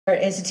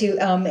Institute,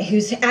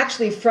 who's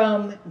actually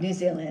from New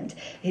Zealand.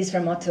 He's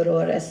from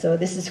Aotearoa, so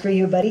this is for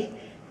you, buddy.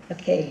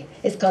 Okay,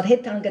 it's called He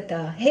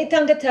Tangata. He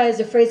Tangata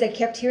is a phrase I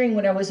kept hearing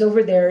when I was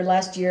over there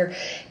last year,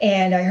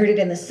 and I heard it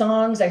in the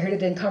songs, I heard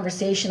it in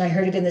conversation, I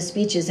heard it in the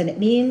speeches, and it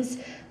means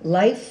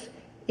life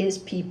is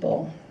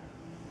people.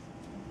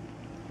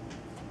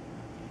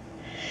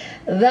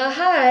 The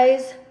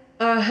highs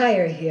are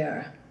higher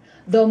here,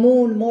 the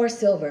moon more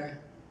silver.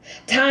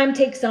 Time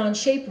takes on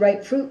shape,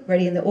 ripe fruit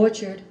ready in the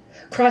orchard,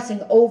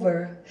 crossing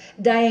over,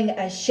 dying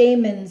a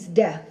shaman's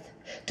death,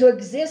 to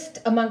exist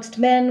amongst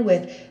men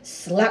with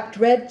slapped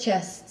red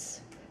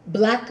chests,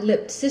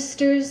 black-lipped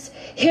sisters,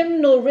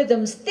 hymnal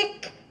rhythms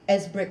thick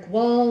as brick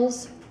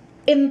walls,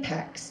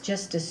 impacts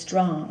just as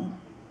strong.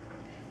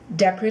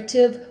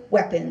 Decorative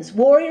weapons,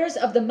 warriors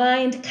of the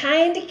mind,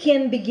 kind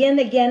can begin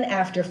again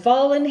after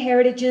fallen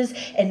heritages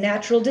and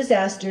natural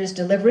disasters,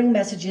 delivering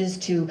messages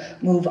to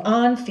move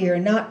on, fear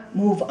not,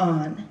 move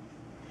on.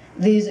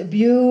 These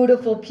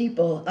beautiful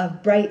people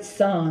of bright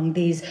song,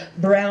 these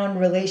brown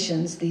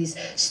relations, these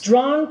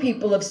strong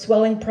people of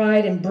swelling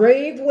pride and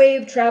brave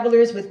wave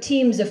travelers with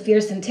teams of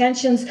fierce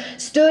intentions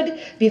stood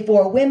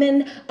before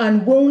women,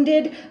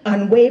 unwounded,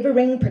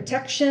 unwavering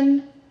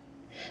protection.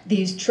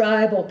 These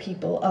tribal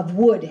people of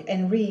wood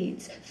and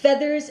reeds,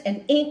 feathers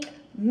and ink,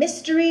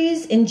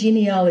 mysteries in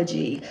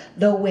genealogy,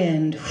 the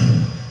wind,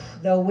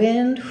 the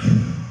wind,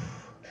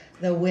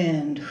 the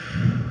wind.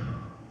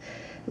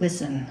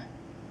 Listen.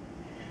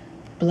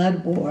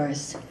 Blood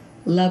wars,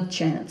 love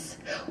chants,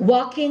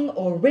 walking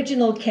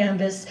original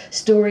canvas,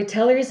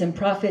 storytellers and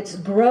prophets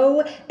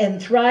grow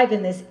and thrive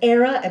in this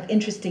era of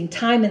interesting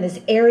time, in this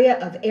area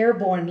of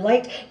airborne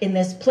light, in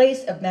this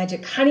place of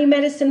magic honey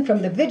medicine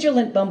from the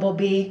vigilant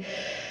bumblebee.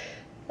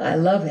 I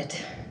love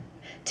it.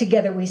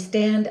 Together we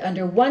stand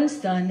under one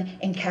sun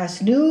and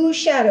cast new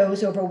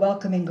shadows over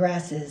welcoming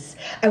grasses.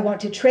 I want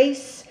to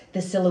trace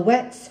the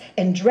silhouettes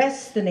and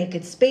dress the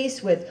naked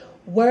space with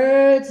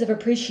words of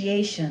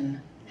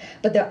appreciation.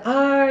 But there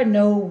are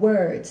no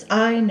words,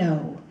 I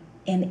know,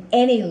 in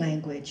any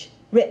language,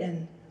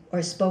 written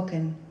or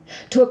spoken,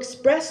 to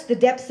express the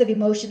depths of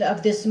emotion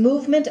of this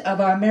movement of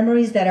our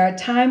memories that our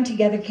time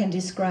together can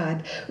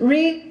describe.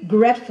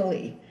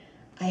 Regretfully,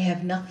 I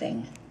have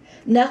nothing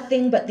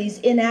but these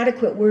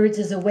inadequate words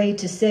as a way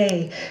to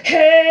say, He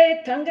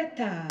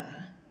Tangata,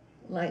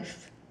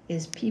 life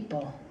is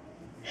people.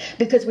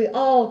 Because we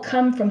all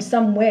come from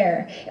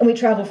somewhere, and we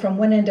travel from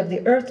one end of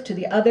the earth to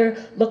the other,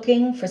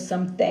 looking for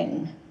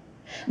something.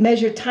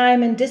 Measure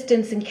time and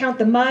distance and count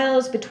the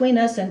miles between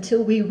us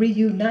until we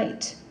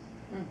reunite.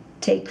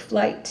 Take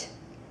flight.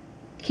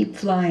 Keep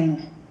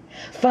flying.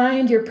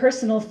 Find your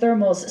personal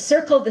thermals.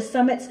 Circle the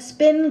summits.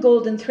 Spin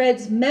golden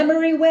threads,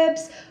 memory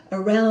webs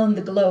around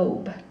the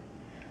globe.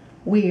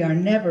 We are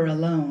never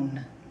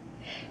alone.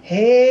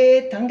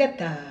 He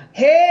Tangata.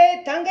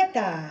 He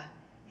Tangata.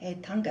 He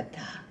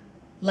Tangata.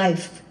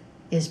 Life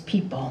is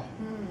people.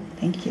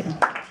 Thank you.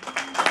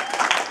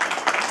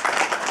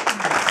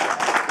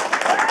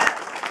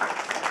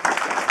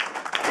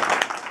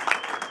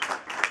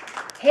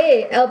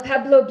 Hey, El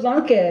Pablo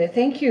Blanca,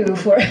 thank you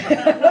for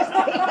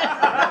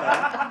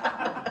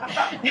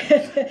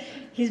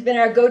He's been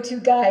our go-to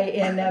guy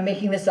in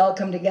making this all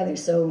come together,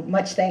 so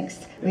much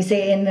thanks. We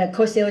say in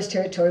Coast Salish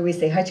territory, we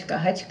say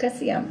Hachika, Hachika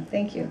Siam.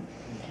 Thank you.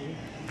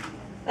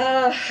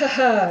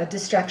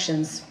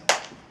 Distractions.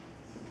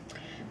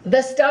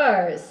 The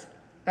stars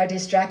are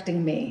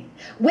distracting me,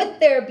 with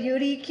their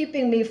beauty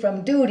keeping me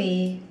from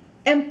duty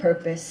and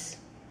purpose.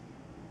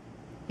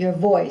 Your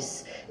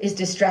voice is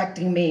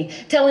distracting me,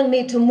 telling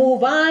me to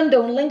move on,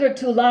 don't linger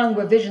too long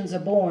where visions are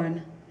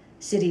born.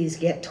 Cities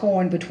get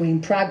torn between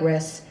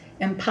progress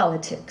and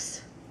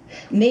politics.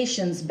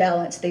 Nations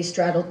balance, they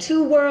straddle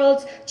two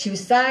worlds, choose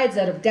sides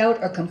out of doubt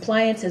or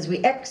compliance as we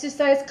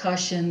exercise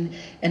caution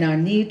and our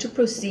need to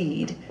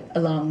proceed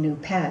along new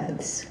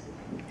paths.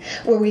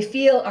 Where we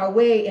feel our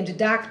way into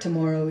dark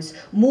tomorrows,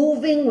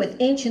 moving with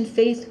ancient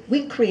faith,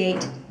 we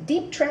create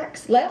deep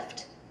tracks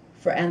left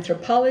for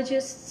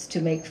anthropologists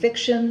to make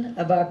fiction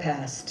of our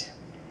past.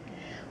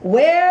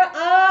 Where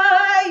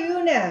are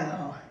you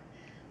now?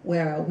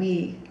 Where are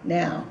we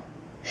now?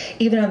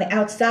 Even on the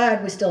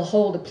outside, we still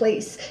hold a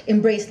place.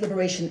 Embrace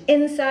liberation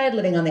inside,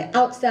 living on the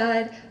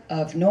outside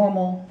of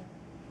normal.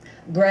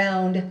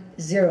 Ground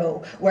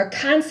zero, where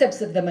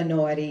concepts of the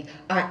minority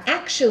are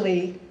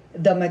actually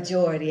the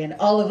majority, and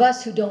all of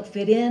us who don't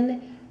fit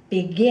in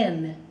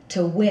begin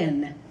to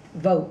win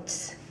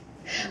votes.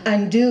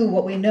 Undo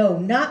what we know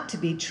not to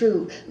be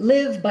true,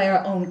 live by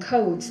our own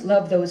codes,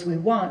 love those we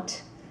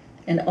want,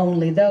 and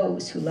only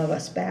those who love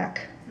us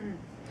back.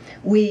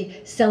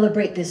 We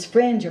celebrate this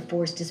fringe of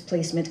forced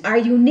displacement. Our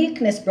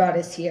uniqueness brought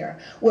us here,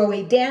 where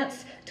we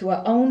dance to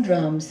our own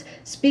drums,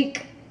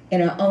 speak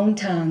in our own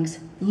tongues,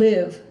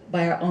 live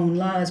by our own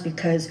laws,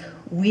 because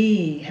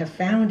we have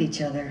found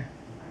each other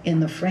in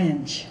the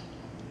fringe.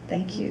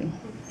 Thank you.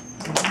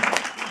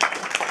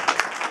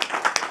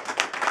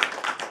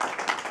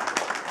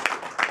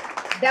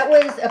 That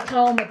was a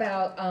poem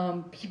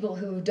about people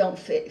who don't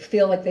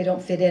feel like they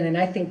don't fit in, and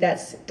I think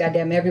that's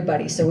goddamn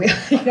everybody. So we,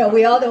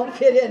 we all don't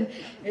fit in.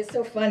 It's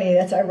so funny.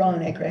 That's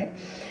ironic, right?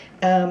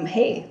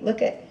 Hey,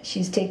 look at,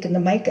 she's taking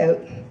the mic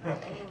out,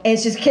 and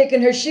she's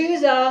kicking her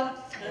shoes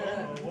off.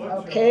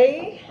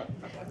 Okay,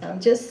 I'm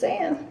just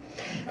saying.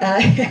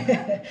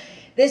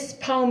 This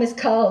poem is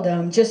called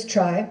 "Just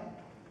Try,"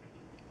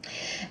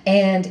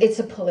 and it's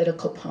a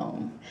political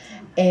poem,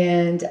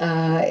 and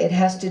it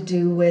has to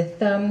do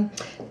with.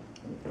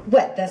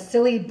 What, that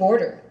silly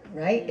border,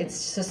 right?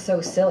 It's just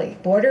so silly.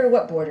 Border?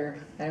 What border?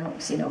 I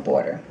don't see no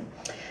border.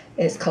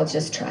 It's called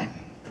Just Try.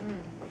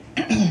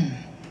 It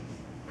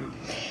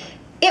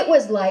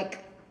was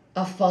like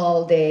a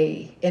fall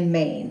day in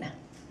Maine.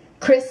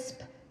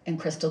 Crisp and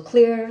crystal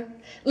clear.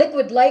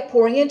 Liquid light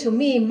pouring into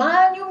me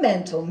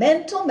monumental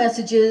mental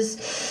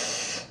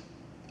messages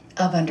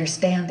of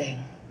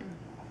understanding.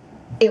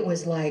 It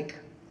was like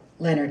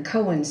Leonard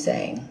Cohen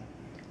saying,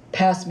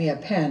 "Pass me a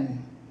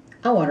pen.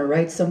 I want to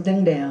write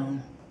something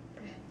down."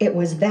 It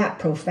was that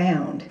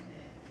profound,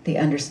 the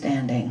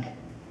understanding.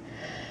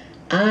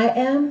 I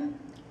am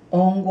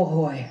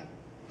Ongwahoy.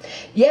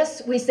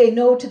 Yes, we say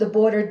no to the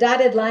border,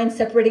 dotted line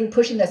separating,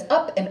 pushing us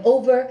up and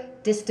over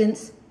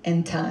distance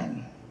and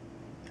time.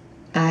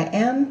 I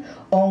am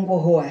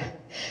Ongwahoy.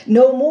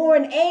 No more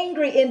an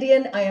angry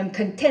Indian, I am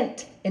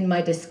content in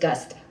my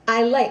disgust.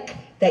 I like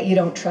that you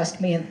don't trust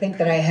me and think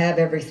that I have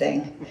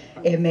everything.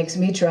 It makes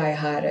me try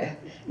harder.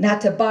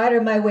 Not to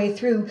barter my way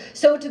through.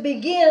 So to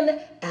begin,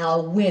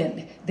 I'll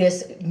win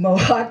this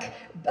Mohawk,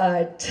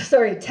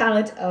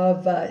 talent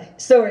of,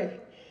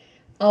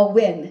 I'll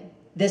win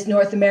this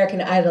North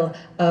American idol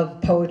of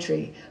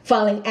poetry.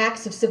 Falling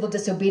acts of civil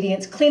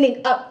disobedience,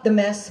 cleaning up the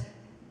mess.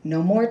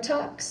 No more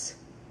talks.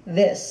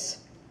 This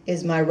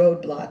is my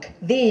roadblock.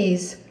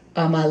 These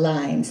are my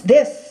lines.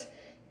 This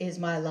is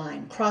my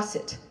line. Cross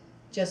it.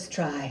 Just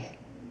try.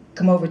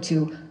 Come over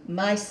to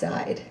my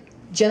side.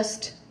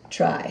 Just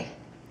try.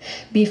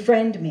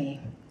 Befriend me,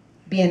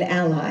 be an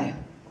ally.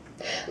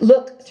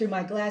 Look through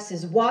my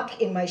glasses,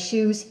 walk in my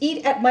shoes,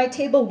 eat at my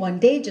table one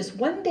day, just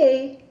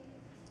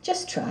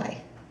try.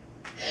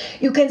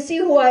 You can see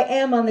who I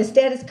am on the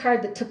status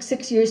card that took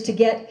 6 years to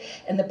get,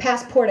 and the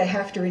passport I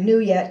have to renew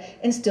yet,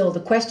 and still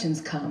the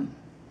questions come.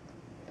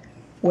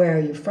 Where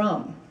are you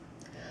from?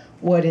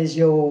 What is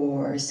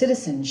your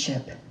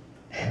citizenship?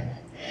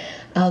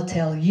 I'll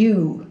tell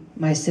you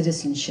my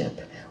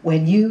citizenship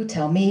when you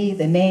tell me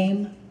the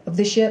name of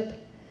the ship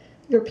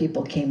your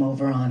people came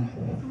over on.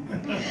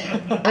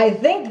 I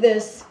think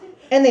this,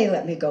 and they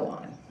let me go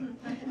on.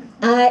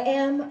 I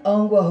am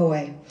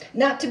Ongwahoy,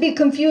 not to be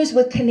confused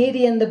with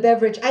Canadian, the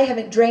beverage. I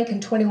haven't drank in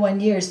 21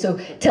 years, so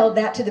tell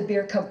that to the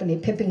beer company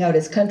pimping out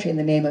his country in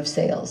the name of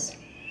sales.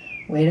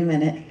 Wait a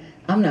minute,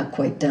 I'm not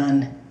quite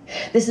done.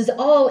 This is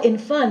all in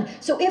fun,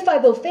 so if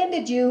I've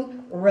offended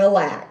you,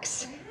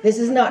 relax. This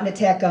is not an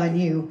attack on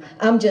you.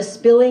 I'm just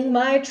spilling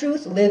my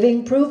truth,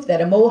 living proof that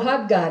a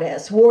Mohawk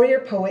goddess, warrior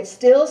poet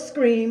still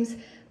screams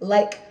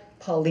like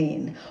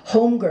Pauline.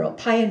 Homegirl,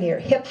 pioneer,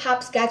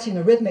 hip-hop sketching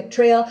a rhythmic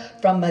trail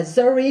from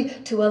Missouri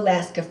to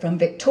Alaska, from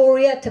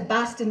Victoria to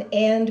Boston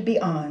and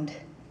beyond.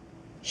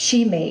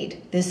 She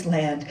made this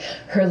land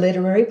her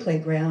literary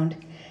playground,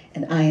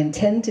 and I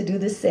intend to do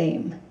the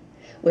same.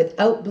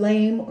 Without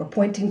blame or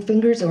pointing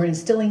fingers or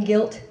instilling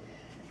guilt.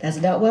 That's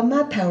not what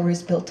my power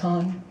is built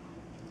on.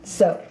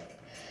 So,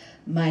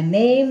 my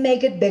name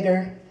make it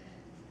bigger,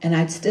 and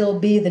I'd still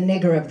be the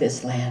nigger of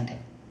this land.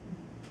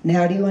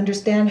 Now do you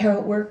understand how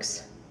it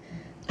works?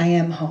 I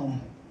am home.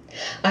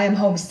 I am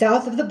home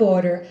south of the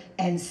border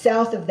and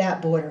south of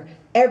that border.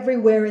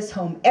 Everywhere is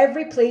home.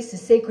 Every place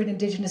is sacred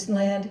Indigenous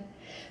land.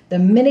 The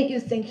minute you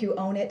think you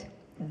own it,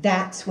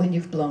 that's when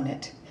you've blown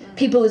it.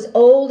 People as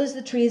old as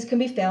the trees can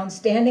be found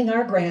standing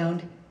our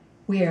ground.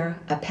 We're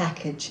a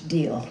package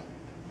deal.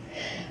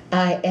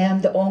 I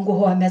am the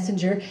Ongwahoy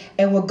messenger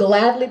and will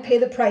gladly pay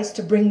the price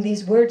to bring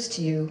these words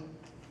to you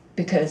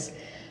because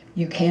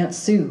you can't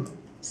sue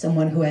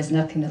someone who has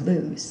nothing to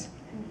lose.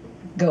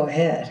 Go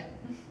ahead.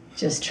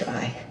 Just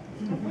try.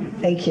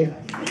 Thank you.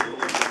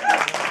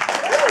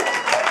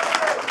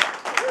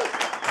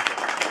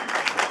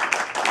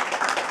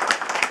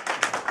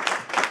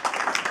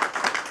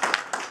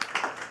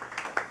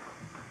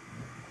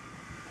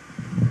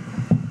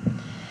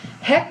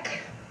 Heck.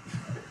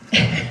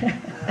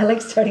 I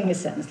like starting a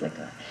sentence like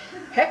that.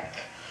 Heck.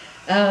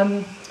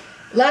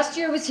 Last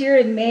year was here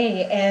in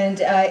May,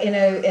 and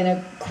in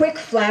a quick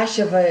flash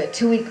of a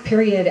 2-week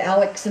period,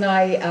 Alex and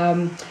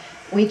I,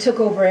 we took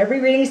over every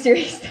reading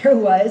series there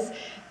was,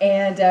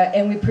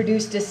 and we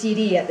produced a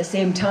CD at the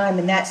same time,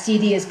 and that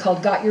CD is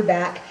called Got Your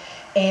Back,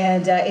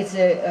 and it's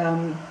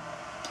a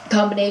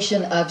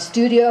combination of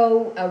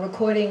studio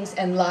recordings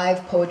and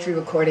live poetry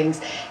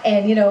recordings.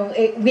 And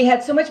we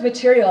had so much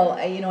material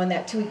in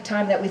that 2-week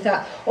time that we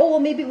thought, oh well,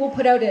 maybe we'll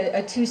put out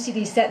a 2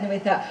 CD set. And then we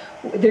thought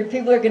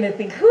people are going to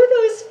think, who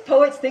those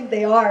poets think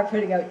they are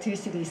putting out 2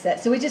 CD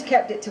sets. So we just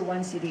kept it to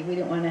 1 CD. We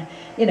didn't want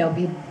to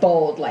be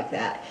bold like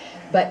that.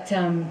 But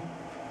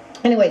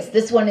Anyways,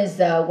 this one is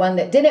one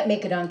that didn't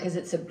make it on because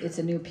it's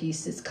a new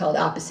piece. It's called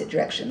Opposite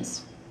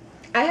Directions.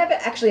 I have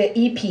actually an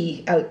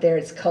EP out there.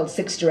 It's called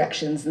Six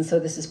Directions, and so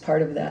this is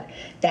part of that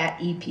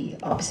EP,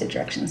 Opposite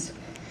Directions.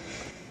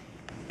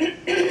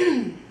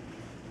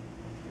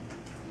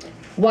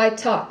 Why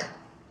talk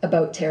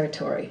about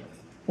territory?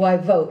 Why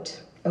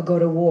vote or go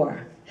to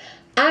war?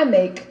 I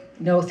make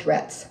no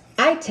threats.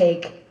 I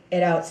take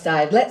it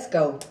outside. Let's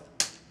go.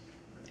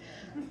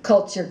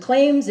 Culture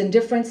claims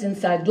indifference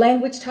inside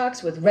language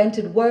talks with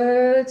rented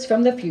words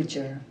from the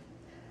future.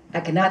 I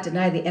cannot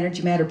deny the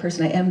energy matter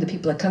person I am, the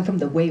people I come from,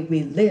 the way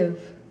we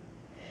live.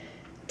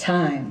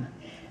 Time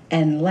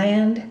and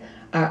land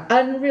are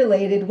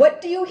unrelated.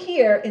 What do you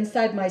hear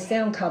inside my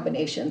sound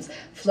combinations?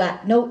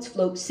 Flat notes,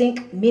 float,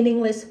 sync,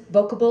 meaningless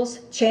vocables,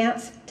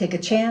 chants, take a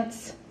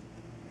chance.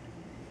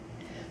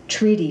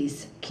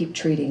 Treaties keep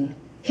treating.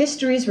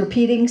 History's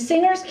repeating.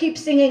 Singers keep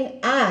singing.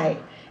 I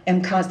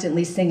am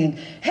constantly singing.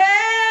 Hey!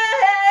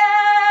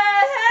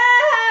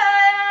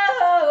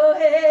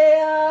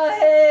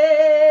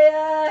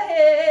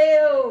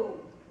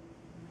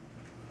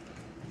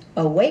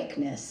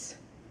 Awakeness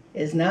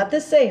is not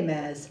the same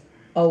as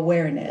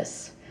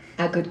awareness.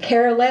 I could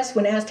care less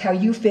when asked how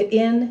you fit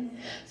in.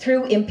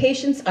 Through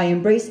impatience, I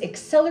embrace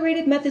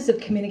accelerated methods of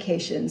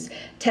communications.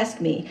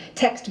 Text me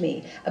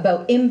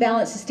about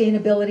imbalanced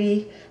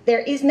sustainability.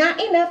 There is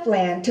not enough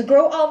land to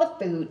grow all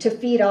the food to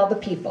feed all the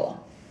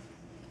people.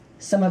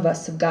 Some of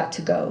us have got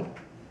to go.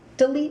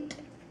 Delete.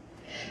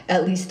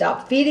 At least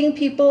stop feeding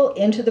people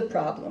into the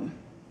problem.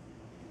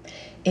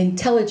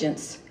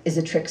 Intelligence is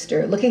a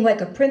trickster, looking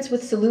like a prince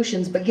with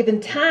solutions, but given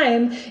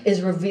time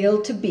is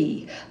revealed to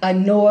be a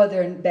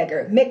northern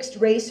beggar, mixed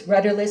race,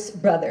 rudderless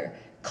brother,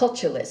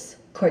 cultureless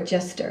court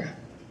jester.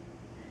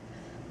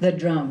 The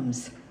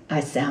drums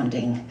are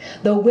sounding,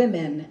 the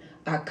women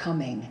are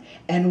coming,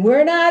 and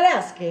we're not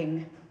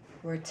asking,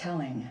 we're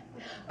telling.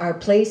 Our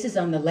place is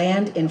on the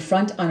land, in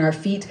front, on our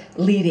feet,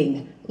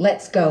 leading.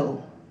 Let's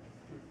go.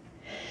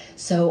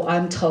 So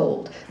I'm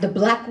told, the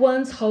black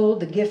ones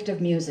hold the gift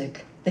of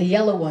music. The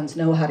yellow ones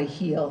know how to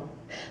heal.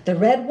 The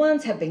red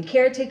ones have been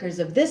caretakers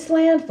of this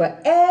land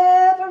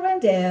forever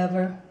and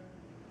ever.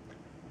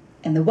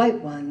 And the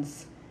white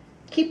ones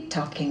keep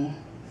talking.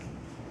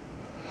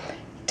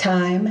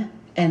 Time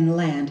and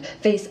land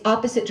face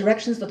opposite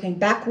directions, looking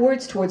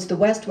backwards towards the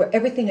west where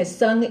everything is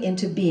sung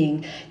into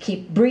being.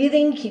 Keep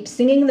breathing, keep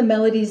singing the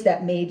melodies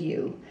that made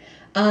you.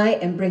 I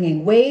am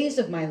bringing waves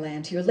of my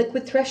land to your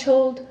liquid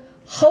threshold.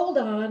 Hold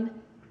on,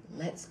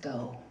 let's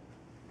go.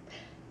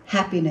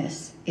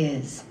 Happiness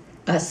is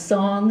a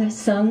song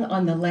sung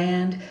on the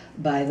land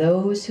by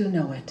those who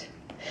know it.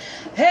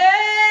 Hey,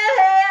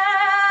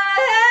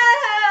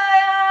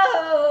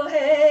 oh,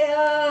 hey,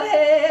 oh,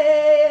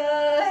 hey,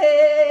 oh,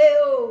 hey,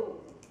 oh.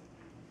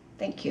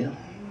 Thank you.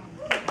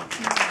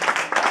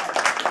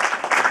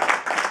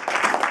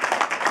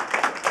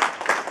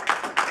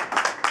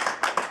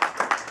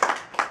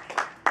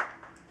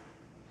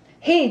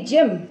 Hey,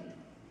 Jim.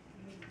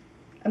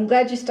 I'm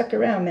glad you stuck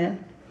around,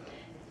 man.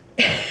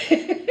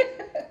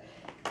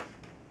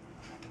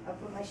 I'll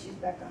put my shoes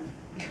back on.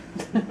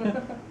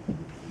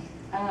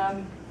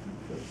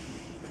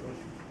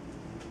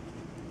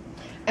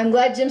 I'm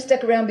glad Jim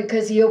stuck around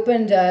because he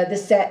opened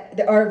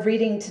the art of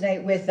reading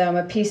tonight with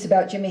a piece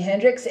about Jimi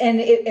Hendrix, and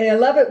I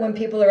love it when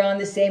people are on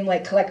the same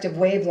collective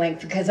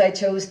wavelength, because I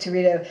chose to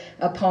read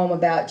a poem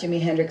about Jimi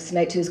Hendrix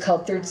tonight too. It's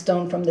called Third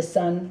Stone from the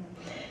Sun.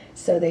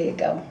 So there you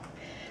go.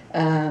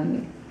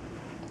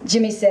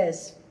 Jimmy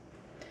says,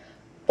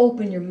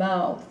 "Open your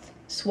mouth,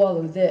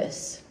 swallow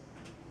this.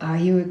 Are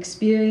you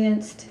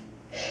experienced?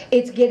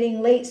 It's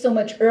getting late so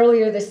much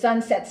earlier. The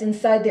sun sets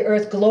inside the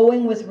earth,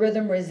 glowing with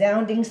rhythm,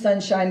 resounding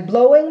sunshine,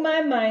 blowing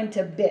my mind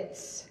to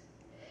bits.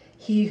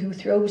 He who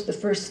throws the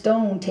first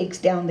stone takes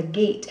down the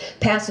gate,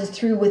 passes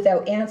through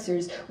without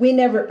answers. We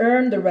never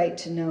earned the right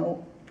to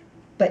know,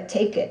 but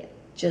take it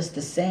just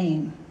the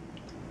same.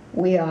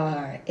 We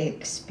are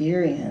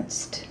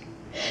experienced."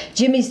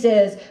 Jimmy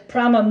says,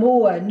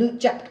 "Pramamua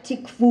nutjap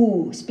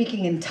tikfu,"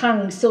 speaking in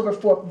tongues, silver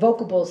fork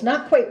vocables,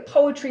 not quite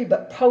poetry,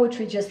 but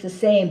poetry just the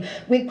same.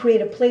 We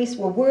create a place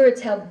where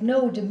words have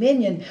no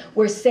dominion,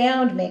 where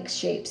sound makes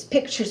shapes,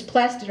 pictures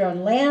plastered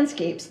on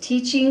landscapes,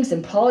 teachings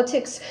and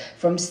politics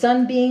from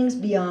sun beings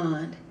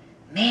beyond.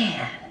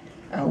 Man,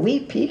 are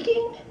we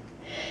peaking?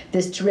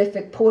 This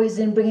terrific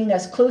poison bringing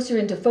us closer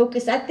into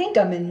focus. I think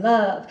I'm in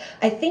love.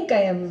 I think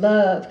I am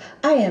love.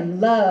 I am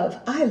love.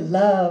 I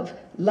love,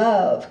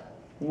 love.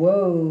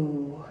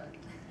 Whoa.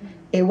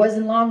 It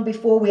wasn't long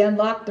before we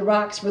unlocked the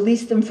rocks,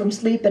 released them from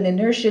sleep and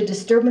inertia,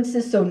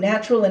 disturbances so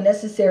natural and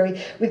necessary.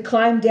 We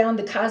climbed down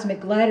the cosmic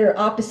glider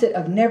opposite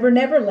of Never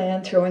Never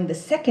Land, throwing the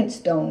second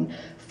stone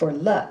for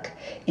luck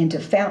into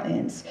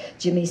fountains.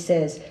 Jimmy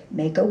says,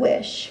 "Make a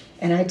wish."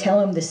 And I tell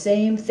him the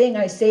same thing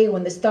I say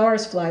when the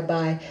stars fly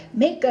by.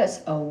 Make us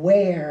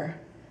aware.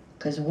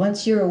 Because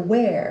once you're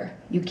aware,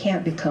 you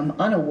can't become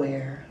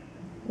unaware.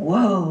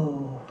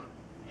 Whoa.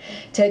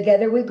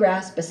 Together we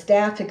grasp a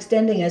staff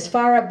extending as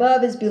far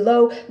above as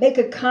below, make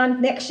a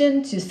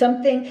connection to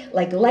something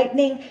like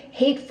lightning,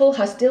 hateful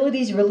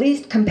hostilities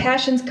released,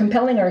 compassions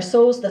compelling our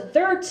souls. The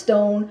third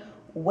stone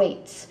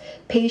waits,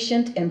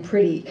 patient and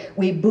pretty.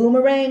 We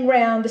boomerang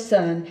round the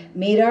sun,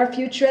 meet our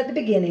future at the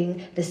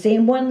beginning. The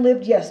same one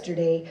lived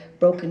yesterday.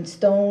 Broken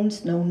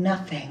stones know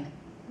nothing.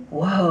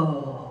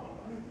 Whoa.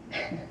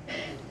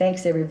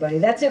 Thanks, everybody.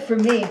 That's it for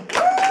me.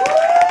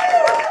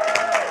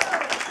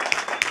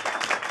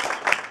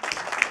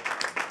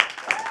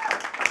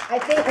 I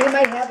think we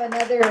might have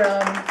another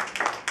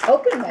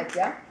open mic,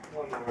 yeah?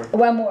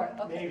 One more.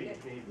 Okay.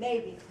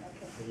 Maybe.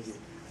 Okay.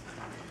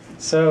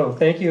 So,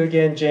 thank you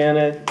again,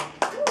 Janet.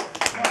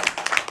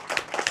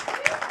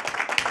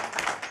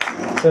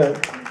 It's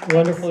a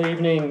wonderful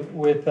evening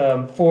with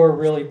 4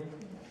 really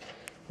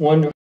wonderful